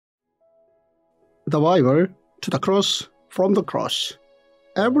The Bible to the cross, from the cross.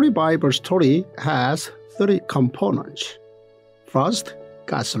 Every Bible story has three components. First,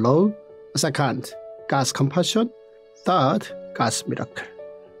 God's law. Second, God's compassion. Third, God's miracle.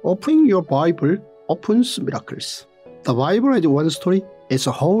 Opening your Bible opens miracles. The Bible as one story is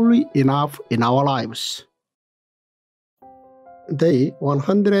wholly enough in our lives. Day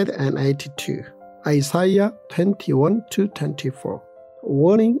 182, Isaiah 21-24.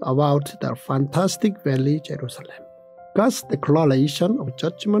 Warning about the fantastic valley Jerusalem. God's declaration of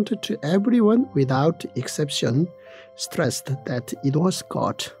judgment to everyone without exception stressed that it was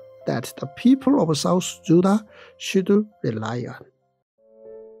God that the people of South Judah should rely on.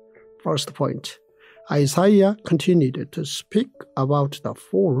 First point, Isaiah continued to speak about the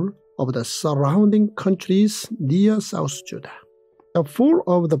fall of the surrounding countries near South Judah. The fall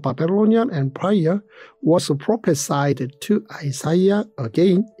of the Babylonian Empire was prophesied to Isaiah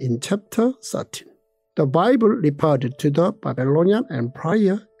again in chapter 13. The Bible referred to the Babylonian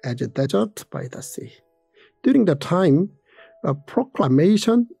Empire as a desert by the sea. During the time, a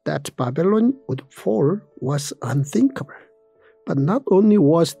proclamation that Babylon would fall was unthinkable. But not only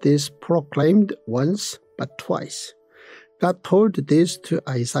was this proclaimed once, but twice. God told this to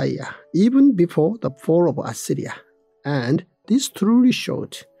Isaiah even before the fall of Assyria, and this truly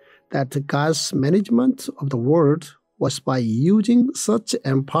showed that God's management of the world was by using such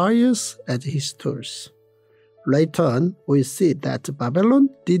empires as his tools. Later on, we see that Babylon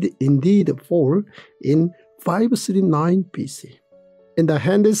did indeed fall in 539 BC. In the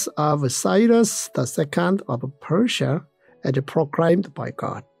hands of Cyrus II of Persia, as proclaimed by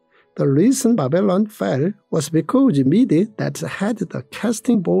God. The reason Babylon fell was because Medes that had the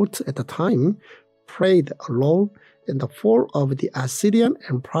casting vote at the time played a role in the fall of the Assyrian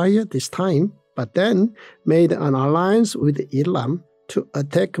Empire this time, but then made an alliance with Elam to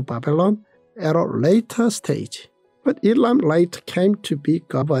attack Babylon at a later stage. But Elam later came to be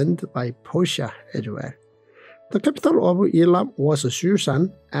governed by Persia as well. The capital of Elam was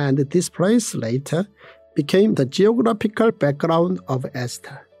Shushan, and this place later became the geographical background of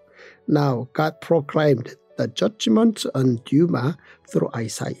Esther. Now God proclaimed the judgment on Duma through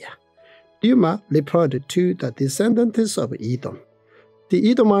Isaiah. Duma referred to the descendants of Edom.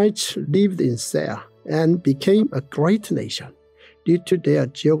 The Edomites lived in Seir and became a great nation. Due to their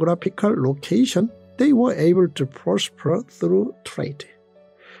geographical location, they were able to prosper through trade.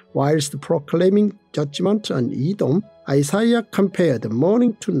 Whilst proclaiming judgment on Edom, Isaiah compared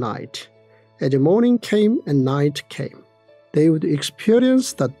morning to night. As morning came and night came, they would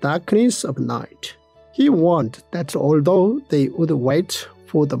experience the darkness of night. He warned that although they would wait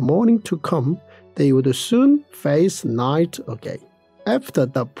for the morning to come, they would soon face night again. After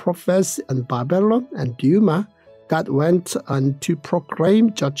the prophecy on Babylon and Duma, God went on to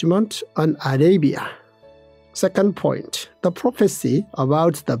proclaim judgment on Arabia. Second point, the prophecy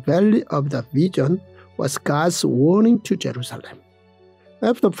about the valley of the vision was God's warning to Jerusalem.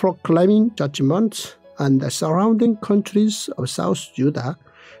 After proclaiming judgment on the surrounding countries of South Judah,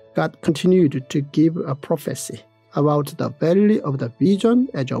 God continued to give a prophecy about the valley of the vision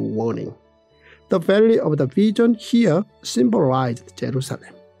as a warning. The valley of the vision here symbolized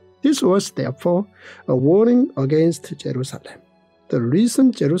Jerusalem. This was therefore a warning against Jerusalem. The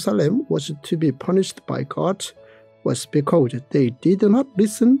reason Jerusalem was to be punished by God was because they did not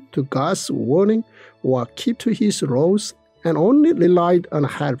listen to God's warning or keep to his laws and only relied on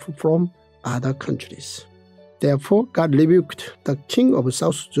help from other countries. Therefore, God rebuked the king of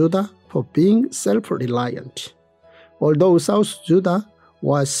South Judah for being self-reliant. Although South Judah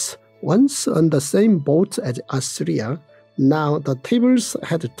was once on the same boat as Assyria, now the tables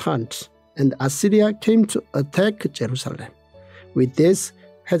had turned, and Assyria came to attack Jerusalem. With this,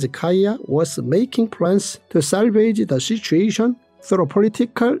 Hezekiah was making plans to salvage the situation through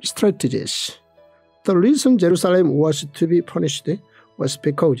political strategies. The reason Jerusalem was to be punished was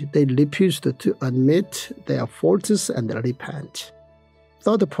because they refused to admit their faults and repent.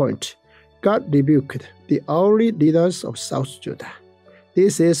 Third point, God rebuked the early leaders of South Judah.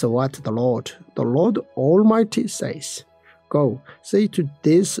 This is what the Lord Almighty says. Go, say to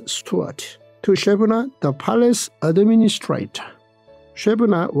this steward, to Shebna the palace administrator.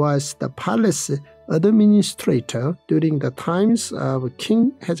 Shebna was the palace administrator during the times of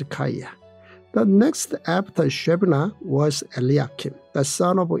King Hezekiah. The next after Shebna was Eliakim, the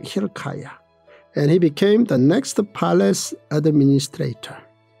son of Hilkiah, and he became the next palace administrator.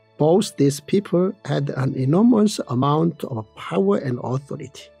 Both these people had an enormous amount of power and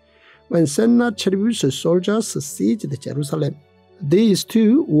authority. When Sennacherib's soldiers seized Jerusalem, these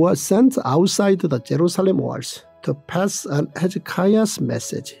two were sent outside the Jerusalem walls to pass on Hezekiah's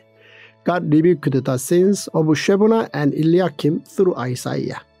message. God rebuked the sins of Shebna and Eliakim through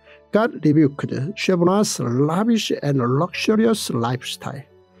Isaiah. God rebuked Shebna's lavish and luxurious lifestyle.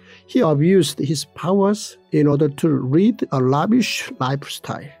 He abused his powers in order to lead a lavish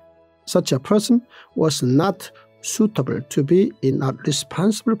lifestyle. Such a person was not suitable to be in a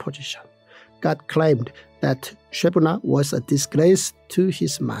responsible position. God claimed that Shebna was a disgrace to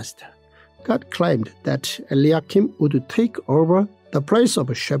his master. God claimed that Eliakim would take over the place of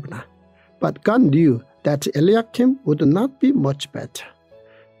Shebna. But God knew that Eliakim would not be much better.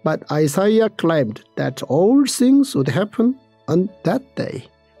 But Isaiah claimed that all things would happen on that day,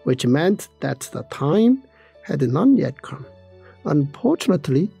 which meant that the time had not yet come.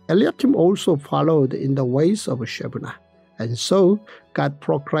 Unfortunately, Eliakim also followed in the ways of Shebna, and so God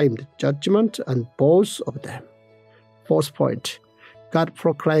proclaimed judgment on both of them. Fourth point, God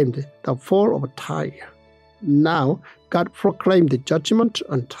proclaimed the fall of Tyre. Now, God proclaimed judgment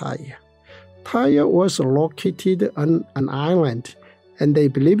on Tyre. Tyre was located on an island, and they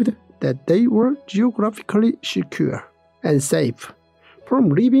believed that they were geographically secure and safe. From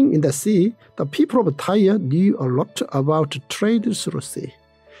living in the sea, the people of Tyre knew a lot about trade through sea.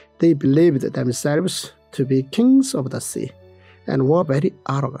 They believed themselves to be kings of the sea and were very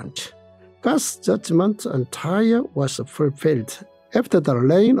arrogant. God's judgment on Tyre was fulfilled after the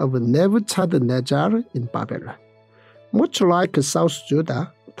reign of Nebuchadnezzar in Babylon. Much like South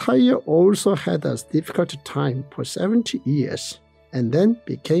Judah, Tyre also had a difficult time for 70 years and then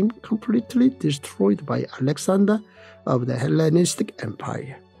became completely destroyed by Alexander of the Hellenistic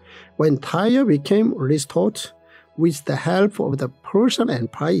Empire. When Tyre became restored with the help of the Persian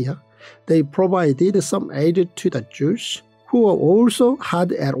Empire, they provided some aid to the Jews, who were also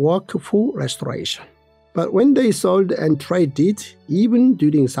hard at work for restoration. But when they sold and traded, even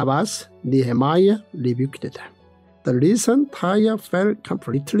during Sabbath, Nehemiah rebuked them. The reason Tyre fell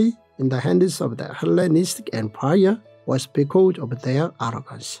completely in the hands of the Hellenistic Empire was because of their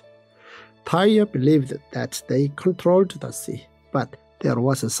arrogance. Tyre believed that they controlled the sea, but there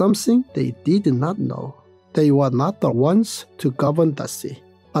was something they did not know. They were not the ones to govern the sea,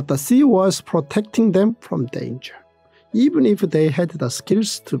 but the sea was protecting them from danger. Even if they had the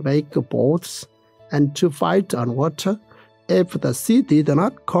skills to make boats and to fight on water, if the sea did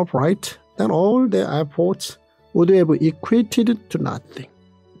not cooperate, then all their efforts would have equated to nothing.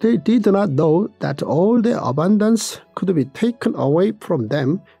 They did not know that all their abundance could be taken away from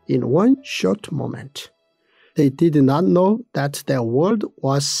them in one short moment. They did not know that their world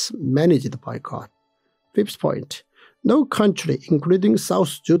was managed by God. Fifth point, no country, including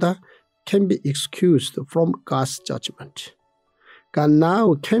South Judah, can be excused from God's judgment. God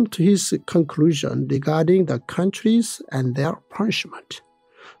now came to his conclusion regarding the countries and their punishment.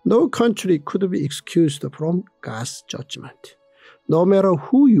 No country could be excused from God's judgment. No matter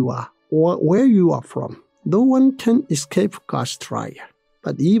who you are or where you are from, no one can escape God's trial.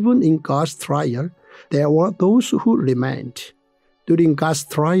 But even in God's trial, there were those who remained. During God's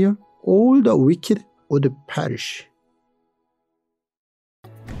trial, all the wicked would perish.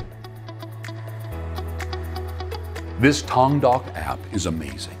 This Tongdok app is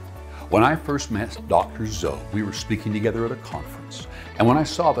amazing. When I first met Dr. Zoe, we were speaking together at a conference. And when I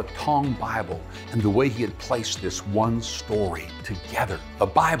saw the Tong Bible and the way he had placed this one story together, the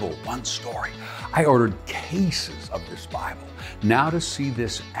Bible, one story, I ordered cases of this Bible. Now to see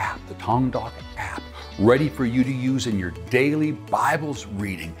this app, the Tongdok app, ready for you to use in your daily Bible's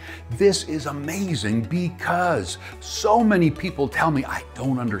reading. This is amazing because so many people tell me I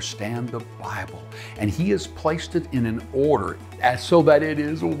don't understand the Bible. And he has placed it in an order so that it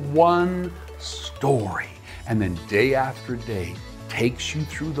is one story. And then day after day, takes you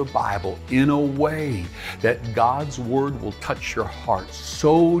through the Bible in a way that God's Word will touch your heart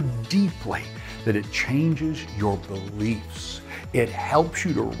so deeply that it changes your beliefs. It helps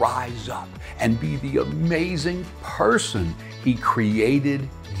you to rise up and be the amazing person He created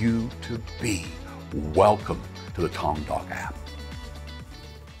you to be. Welcome to the Tongdok app.